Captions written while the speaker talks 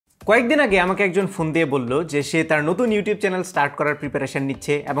কয়েকদিন আগে আমাকে একজন ফোন দিয়ে বলল যে সে তার নতুন ইউটিউব চ্যানেল স্টার্ট করার প্রিপারেশন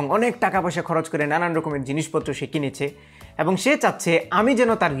নিচ্ছে এবং অনেক টাকা পয়সা খরচ করে নানান রকমের জিনিসপত্র সে কিনেছে এবং সে চাচ্ছে আমি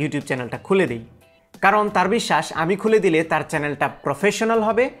যেন তার ইউটিউব চ্যানেলটা খুলে দিই, কারণ তার বিশ্বাস আমি খুলে দিলে তার চ্যানেলটা প্রফেশনাল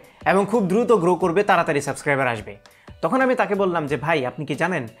হবে এবং খুব দ্রুত গ্রো করবে, তাড়াতাড়ি সাবস্ক্রাইবার আসবে। তখন আমি তাকে বললাম যে ভাই, আপনি কি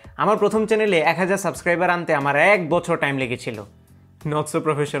জানেন আমার প্রথম চ্যানেলে 1000 সাবস্ক্রাইবার আনতে আমার 1 বছর টাইম লেগেছিল। নট সো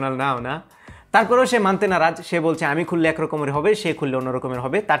প্রফেশনাল নাও না? তারপরেও সে মানতে নারাজ। সে বলছে আমি খুললে একরকমের হবে, সে খুললে অন্য রকমের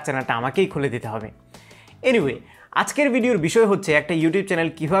হবে, তার চ্যানেলটা আমাকেই খুলে দিতে হবে। এনিওয়ে, আজকের ভিডিওর বিষয় হচ্ছে একটা ইউটিউব চ্যানেল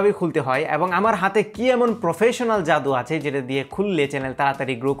কিভাবে খুলতে হয় এবং আমার হাতে কি এমন প্রফেশনাল জাদু আছে যেটা দিয়ে খুললে চ্যানেল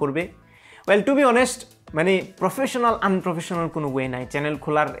তাড়াতাড়ি গ্রো করবে। ওয়েল, টু বি অনেস্ট, মানে প্রফেশনাল আনপ্রফেশনাল কোনো ওয়ে নাই। চ্যানেল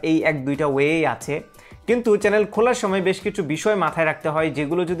খোলার এই 1-2টা ওয়েই আছে, কিন্তু চ্যানেল খোলার সময় বেশ কিছু বিষয় মাথায় রাখতে হয়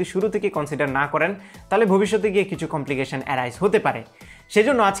যেগুলো যদি শুরু থেকে কনসিডার না করেন তাহলে ভবিষ্যতে গিয়ে কিছু কমপ্লিকেশন অ্যারাইজ হতে পারে।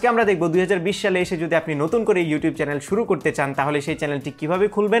 সেজন্য আজকে আমরা দেখব 2020 সালে এসে যদি আপনি নতুন করে ইউটিউব চ্যানেল শুরু করতে চান তাহলে সেই চ্যানেলটি কিভাবে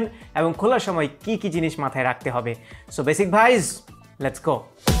খুলবেন এবং খোলার সময় কি কি জিনিস মাথায় রাখতে হবে। So basic ভাইজ, let's go.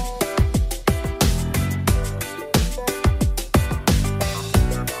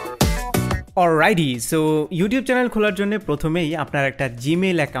 অলরাইটি, so YouTube channel খোলার জন্য প্রথমেই আপনার একটা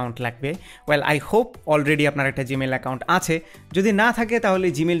জিমেইল অ্যাকাউন্ট লাগবে। ওয়েল, আই হোপ অলরেডি আপনার একটা জিমেইল অ্যাকাউন্ট আছে। যদি না থাকে তাহলে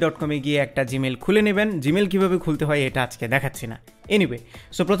gmail.com-এ গিয়ে একটা জিমেইল খুলে নেবেন। জিমেইল কীভাবে খুলতে হয় এটা আজকে দেখাচ্ছি না। এনিওয়ে,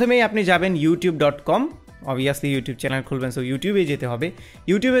 সো প্রথমেই আপনি যাবেন youtube.com। অবভিয়াসলি ইউটিউব চ্যানেল খুলবেন, সো ইউটিউবে যেতে হবে।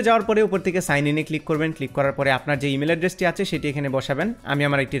 ইউটিউবে যাওয়ার পরে উপর থেকে সাইন ইনে ক্লিক করবেন। ক্লিক করার পরে আপনার যে ইমেল অ্যাড্রেসটি আছে সেটি এখানে বসাবেন। আমি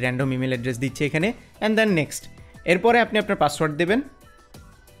আমার একটি র্যান্ডম ইমেল অ্যাড্রেস দিচ্ছি এখানে, অ্যান্ড দেন নেক্সট। এরপরে আপনি আপনার পাসওয়ার্ড দেবেন।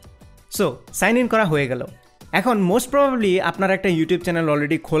 সো সাইন ইন করা হয়ে গেল। এখন মোস্ট প্রবাবলি আপনার একটা ইউটিউব চ্যানেল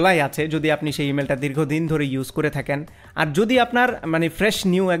অলরেডি খোলাই আছে যদি আপনি সেই ইমেলটা দীর্ঘদিন ধরে ইউজ করে থাকেন। আর যদি আপনার ফ্রেশ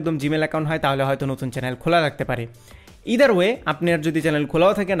নিউ একদম জিমেল অ্যাকাউন্ট হয় তাহলে হয়তো নতুন চ্যানেল খোলা রাখতে পারে। ইদার ওয়ে, আপনার যদি চ্যানেল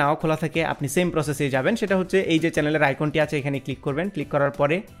খোলাও থাকে নাও খোলা থাকে, আপনি সেম প্রসেসে যাবেন। সেটা হচ্ছে এই যে চ্যানেলের আইকনটি আছে এখানে ক্লিক করবেন। ক্লিক করার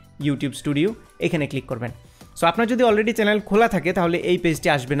পরে ইউটিউব স্টুডিও এখানে ক্লিক করবেন। সো আপনার যদি অলরেডি চ্যানেল খোলা থাকে তাহলে এই পেজটি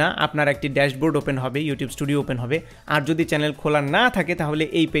আসবে না, আপনার একটি ড্যাশবোর্ড ওপেন হবে, ইউটিউব স্টুডিও ওপেন হবে। আর যদি চ্যানেল খোলা না থাকে তাহলে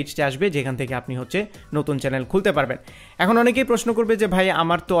এই পেজটি আসবে যেখান থেকে আপনি নতুন চ্যানেল খুলতে পারবেন। এখন অনেকেই প্রশ্ন করবে যে ভাই,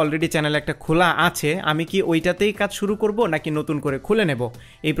 আমার তো অলরেডি চ্যানেল একটা খোলা আছে, আমি কি ওইটাতেই কাজ শুরু করব নাকি নতুন করে খুলে নেব?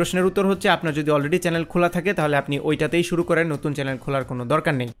 এই প্রশ্নের উত্তর হচ্ছে আপনার যদি অলরেডি চ্যানেল খোলা থাকে তাহলে আপনি ওইটাতেই শুরু করেন, নতুন চ্যানেল খোলার কোনো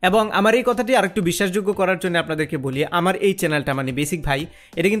দরকার নেই। এবং আমার এই কথাটি আরেকটু বিশ্বাসযোগ্য করার জন্য আপনাদেরকে বলি, আমার এই চ্যানেলটা বেসিক ভাই,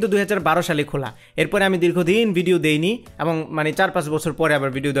 এটা কিন্তু 2012 সালে খোলা। এরপরে আমি দীর্ঘদিন ভিডিও দেইনি এবং 4-5 বছর পরে আবার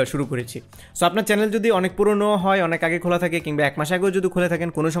ভিডিও দেওয়া শুরু করেছি। সো আপনার চ্যানেল যদি অনেক পুরনো হয়, অনেক আগে খোলা থাকে কিংবা 1 মাস আগেও যদি খুলে থাকেন,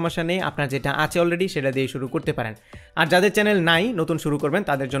 কোনো সমস্যা নেই। আপনার যেটা আছে অলরেডি সেটা দিয়ে শুরু করতে পারেন। আর যাদের চ্যানেল নাই, নতুন শুরু করবেন,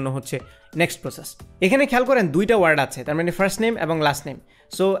 তাদের জন্য নেক্সট প্রসেস। এখানে খেয়াল করেন 2টা ওয়ার্ড আছে, তার ফার্স্ট নেম এবং লাস্ট নেম।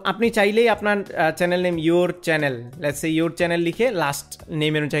 সো আপনি চাইলেই আপনার channel name your channel, let's say your channel লিখে লাস্ট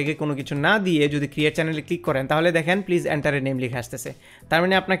নেমের জায়গায় কোনো কিছু না দিয়ে যদি ক্রিয়েট চ্যানেলে ক্লিক করেন তাহলে দেখেন প্লিজ এন্টার এ নেম লিখে আসতেছে। তার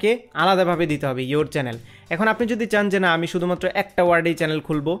আপনাকে আলাদাভাবে দিতে হবে ইয়োর চ্যানেল। এখন আপনি যদি চান যে না, আমি শুধুমাত্র একটা ওয়ার্ডেই চ্যানেল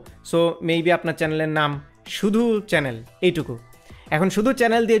খুলবো, সো মেবি আপনার চ্যানেলের নাম শুধু চ্যানেল, এইটুকু। এখন শুধু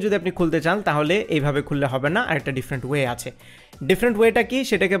চ্যানেল দিয়ে যদি আপনি খুলতে চান তাহলে এইভাবে খুললে হবে না, আর একটা ডিফারেন্ট ওয়ে আছে। ডিফারেন্ট ওয়েটা কি,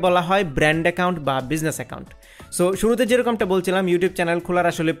 সেটাকে বলা হয় ব্র্যান্ড অ্যাকাউন্ট বা বিজনেস অ্যাকাউন্ট। সো শুরুতে যেরকমটা বলছিলাম, ইউটিউব চ্যানেল খোলার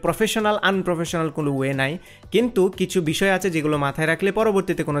আসলে প্রফেশনাল আনপ্রফেশনাল কোনো ওয়ে নাই, কিন্তু কিছু বিষয় আছে যেগুলো মাথায় রাখলে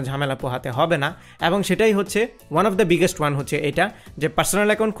পরবর্তীতে কোনো ঝামেলা পোহাতে হবে না। এবং সেটাই one of the biggest one এটা, যে পার্সোনাল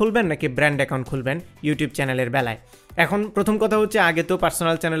অ্যাকাউন্ট খুলবেন নাকি ব্র্যান্ড অ্যাকাউন্ট খুলবেন ইউটিউব চ্যানেলের বেলায়। এখন প্রথম কথা আগে তো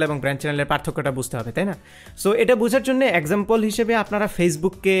পার্সোনাল চ্যানেল এবং ব্র্যান্ড চ্যানেলের পার্থক্যটা বুঝতে হবে, তাই না? সো এটা বোঝার জন্য এক্সাম্পল হিসেবে আপনারা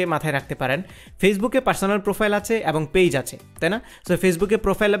ফেসবুককে মাথায় রাখতে পারেন। ফেসবুকে পার্সোনাল প্রোফাইল আছে এবং পেজ আছে, তাই না? সো ফেসবুকে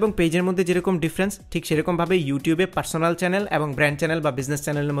প্রোফাইল এবং পেজের মধ্যে যেরকম ডিফারেন্স, ঠিক সেরকমভাবে ইউটিউবে পার্সোনাল চ্যানেল এবং ব্র্যান্ড চ্যানেল বা বিজনেস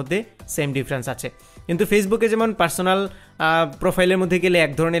চ্যানেলের মধ্যে সেম ডিফারেন্স আছে। কিন্তু ফেসবুকে যেমন পার্সোনাল প্রোফাইলের মধ্যে গেলে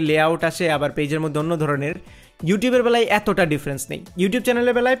এক ধরনের লেআউট আসে, আবার পেজের মধ্যে অন্য ধরনের, ইউটিউবের বেলায় এতটা ডিফারেন্স নেই। ইউটিউব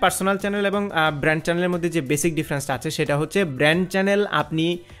চ্যানেলের বেলায় পার্সোনাল চ্যানেল এবং ব্র্যান্ড চ্যানেলের মধ্যে যে বেসিক ডিফারেন্সটা আছে সেটা ব্র্যান্ড চ্যানেল, আপনি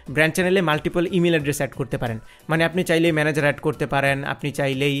ব্র্যান্ড চ্যানেলে মাল্টিপল ইমেল অ্যাড্রেস অ্যাড করতে পারেন। আপনি চাইলেই ম্যানেজার অ্যাড করতে পারেন, আপনি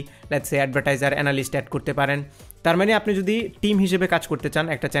চাইলেই let's say advertiser, analyst add করতে পারেন। তার আপনি যদি টিম হিসেবে কাজ করতে চান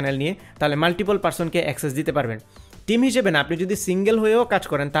একটা চ্যানেল নিয়ে তাহলে মাল্টিপল পার্সনকে অ্যাক্সেস দিতে পারবেন। টিম হিসেবে না, আপনি যদি সিঙ্গেল হয়েও কাজ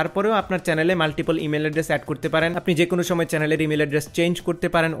করেন তারপরেও আপনার চ্যানেলে মাল্টিপল ইমেল অ্যাড্রেস অ্যাড করতে পারেন। আপনি যে কোনো সময় চ্যানেলের ইমেল অ্যাড্রেস চেঞ্জ করতে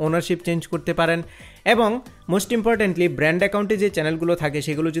পারেন, ওনারশিপ চেঞ্জ করতে পারেন। এবং মোস্ট ইম্পর্টেন্টলি, ব্র্যান্ড অ্যাকাউন্টে যে চ্যানেলগুলো থাকে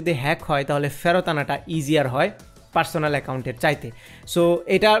সেগুলো যদি হ্যাক হয় তাহলে ফেরত আনাটা ইজিয়ার হয় পার্সোনাল অ্যাকাউন্টের চাইতে। সো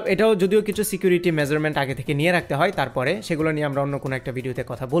এটাও যদিও কিছু সিকিউরিটি মেজারমেন্ট আগে থেকে নিয়ে রাখতে হয়, তারপরে সেগুলো নিয়ে আমরা অন্য কোনো একটা ভিডিওতে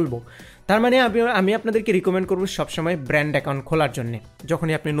কথা বলবো। তার আমি আপনাদেরকে রিকমেন্ড করবো সবসময় ব্র্যান্ড অ্যাকাউন্ট খোলার জন্য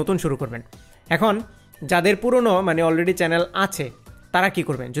যখনই আপনি নতুন শুরু করবেন। এখন যাদের পুরনো অলরেডি চ্যানেল আছে তারা কি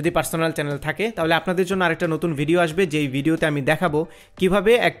করবেন, যদি পার্সোনাল চ্যানেল থাকে তাহলে আপনাদের জন্য আরেকটা নতুন ভিডিও আসবে, যেই ভিডিওতে আমি দেখাবো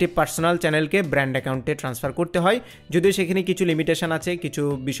কিভাবে একটি পার্সোনাল চ্যানেলকে ব্র্যান্ড অ্যাকাউন্টে ট্রান্সফার করতে হয়। যদিও সেখানে কিছু লিমিটেশন আছে, কিছু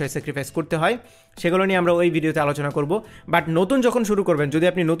বিষয় স্যাক্রিফাইস করতে হয়, সেগুলো নিয়ে আমরা ওই ভিডিওতে আলোচনা করব। বাট নতুন যখন শুরু করবেন, যদি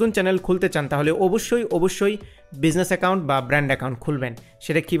আপনি নতুন চ্যানেল খুলতে চান তাহলে অবশ্যই বিজনেস অ্যাকাউন্ট বা ব্র্যান্ড অ্যাকাউন্ট খুলবেন।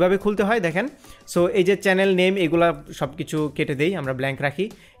 সেটা কিভাবে খুলতে হয় দেখেন। সো এই যে চ্যানেল নেম এগুলা সব কিছু কেটে দেই, আমরা ব্ল্যাঙ্ক রাখি,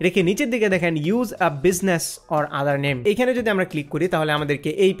 রেখে নিচের দিকে দেখেন use a business or other name, এখানে যদি আমরা ক্লিক করি তাহলে আমাদেরকে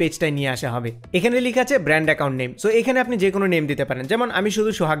এই পেজটায় নিয়ে আসা হবে। এখানে লেখা আছে ব্র্যান্ড অ্যাকাউন্ট নেম। সো এখানে আপনি যে কোনো নেম দিতে পারেন, যেমন আমি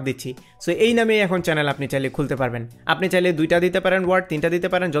শুধু সোহাগ দিচ্ছি। সো এই নামে এখন চ্যানেল আপনি চাইলে খুলতে পারবেন। আপনি চাইলে 2টা দিতে পারেন ওয়ার্ড, 3টা দিতে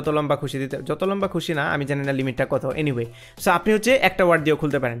পারেন, যত লম্বা খুশি না, আমি জানি না লিমিটটা কত, এনিওয়ে। সো আপনি হচ্ছে একটা ওয়ার্ড দিয়েও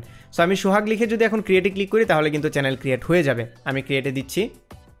খুলতে পারেন। সো আমি সোহাগ লিখে যদি এখন ক্রিয়েটে ক্লিক করি তাহলে কিন্তু চ্যানেল ক্রিয়েট হয়ে যাবে। আমি ক্রিয়েটে দিচ্ছি,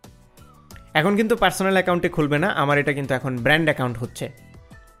 এখন কিন্তু পার্সোনাল অ্যাকাউন্টে খুলবে না, আমার এটা কিন্তু এখন ব্র্যান্ড অ্যাকাউন্ট হচ্ছে।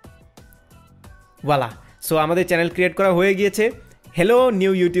 ওয়ালা, সো আমাদের চ্যানেল ক্রিয়েট করা হয়ে গিয়েছে। Hello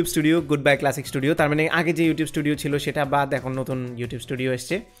new YouTube studio, good bye classic studio. তার মানে আগে যে ইউটিউব স্টুডিও ছিল সেটা বাদ, এখন নতুন ইউটিউব স্টুডিও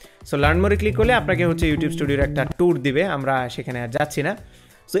এসছে। সো লার্ন মোরে ক্লিক করলে আপনাকে হচ্ছে ইউটিউব স্টুডিওর একটা ট্যুর দিবে, আমরা সেখানে আর যাচ্ছি না।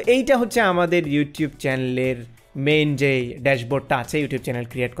 সো এইটা হচ্ছে আমাদের ইউটিউব চ্যানেলের মেইন যে ড্যাশবোর্ডটা আছে ইউটিউব চ্যানেল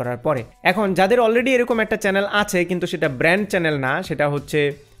ক্রিয়েট করার পরে। এখন যাদের অলরেডি এরকম একটা চ্যানেল আছে কিন্তু সেটা ব্র্যান্ড চ্যানেল না, সেটা হচ্ছে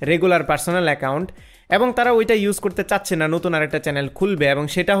রেগুলার পার্সোনাল অ্যাকাউন্ট, এবং তারা ওইটা ইউজ করতে চাচ্ছে না, নতুন আরেকটা চ্যানেল খুলবে এবং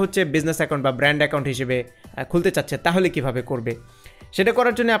সেটা হচ্ছে বিজনেস অ্যাকাউন্ট বা ব্র্যান্ড অ্যাকাউন্ট হিসেবে খুলতে চাচ্ছে, তাহলে কিভাবে করবে? সেটা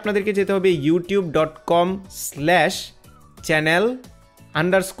করার জন্য আপনাদেরকে যেতে হবে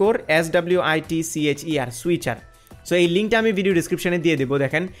youtube.com/channel_switcher সুইচার। সো এই লিঙ্কটা আমি ভিডিও ডিসক্রিপশনে দিয়ে দেবো,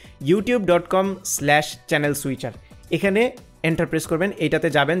 দেখেন youtube.com/channel_switcher, এখানে এন্টার প্রেস করবেন, এইটাতে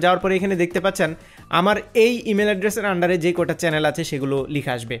যাবেন, যাওয়ার পরে এখানে দেখতে পাচ্ছেন আমার এই ইমেল অ্যাড্রেসের আন্ডারে যে কটা চ্যানেল আছে সেগুলো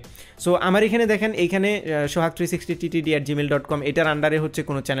লিখে আসবে। সো আমার এখানে দেখেন, এইখানে sohag360ttd@gmail.com এটার আন্ডারে হচ্ছে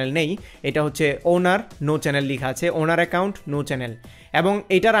কোনো চ্যানেল নেই, এটা হচ্ছে ওনার নো চ্যানেল লেখা আছে, ওনার অ্যাকাউন্ট নো চ্যানেল। এবং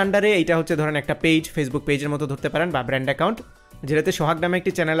এইটার আন্ডারে এইটা হচ্ছে ধরেন একটা পেজ, ফেসবুক পেজের মতো ধরতে পারেন বা ব্র্যান্ড অ্যাকাউন্ট, যেটাতে সোহাগ নামে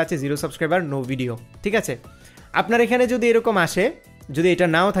একটি চ্যানেল আছে, 0 সাবস্ক্রাইবার নো ভিডিও, ঠিক আছে? আপনার এখানে যদি এরকম আসে, যদি এটা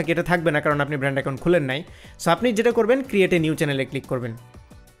নাও থাকে, এটা থাকবে না কারণ আপনি ব্র্যান্ড অ্যাকাউন্ট খুলেন নাই। সো আপনি যেটা করবেন, ক্রিয়েট এ নিউ চ্যানেলে ক্লিক করবেন।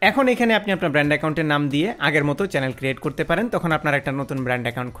 এখন এখানে আপনি আপনার ব্র্যান্ড অ্যাকাউন্টের নাম দিয়ে আগের মতো চ্যানেল ক্রিয়েট করতে পারেন, তখন আপনার একটা নতুন ব্র্যান্ড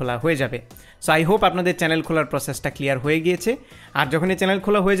অ্যাকাউন্ট খোলা হয়ে যাবে। সো আই হোপ আপনাদের চ্যানেল খোলার প্রসেসটা ক্লিয়ার হয়ে গিয়েছে। আর যখন এই চ্যানেল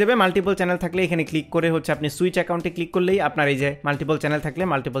খোলা হয়ে যাবে, মাল্টিপল চ্যানেল থাকলে এখানে ক্লিক করে হচ্ছে আপনি সুইচ অ্যাকাউন্টে ক্লিক করলেই আপনার এই যে মাল্টিপল চ্যানেল থাকলে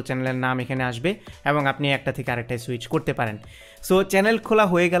মাল্টিপল চ্যানেলের নাম এখানে আসবে এবং আপনি একটা থেকে আরেকটায় সুইচ করতে পারেন। সো চ্যানেল খোলা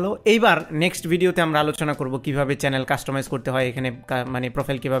হয়ে গেল। এইবার নেক্সট ভিডিওতে আমরা আলোচনা করব কিভাবে চ্যানেল কাস্টমাইজ করতে হয়, এখানে মানে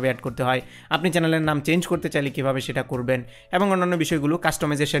প্রোফাইল কিভাবে অ্যাড করতে হয়, আপনি চ্যানেলের নাম চেঞ্জ করতে চাইলে কিভাবে সেটা করবেন, এবং অন্যান্য বিষয়গুলো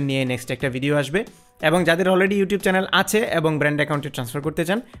কাস্টমাইজেশন নিয়ে নেক্সট একটা ভিডিও আসবে। এবং যাদের অলরেডি ইউটিউব চ্যানেল আছে এবং ব্র্যান্ড অ্যাকাউন্টে ট্রান্সফার করতে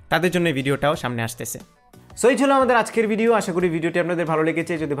চান তাদের জন্য ভিডিওটাও সামনে আসতেছে। সো এই ছিল আমাদের আজকের ভিডিও। আশা করি ভিডিওটি আপনাদের ভালো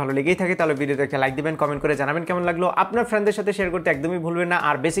লেগেছে। যদি ভালো লেগেই থাকে তাহলে ভিডিওতে একটা লাইক দিবেন, কমেন্ট করে জানাবেন কেমন লাগলো। আপনার ফ্রেন্ডদের সাথে শেয়ার করতে একদমই ভুলবেন না।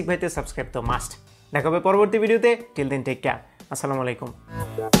 আর বেসিক ভাইতে সাবস্ক্রাইব তো মাস্ট। দেখা হবে পরবর্তী ভিডিওতে। Till then take care. আসসালামু আলাইকুম।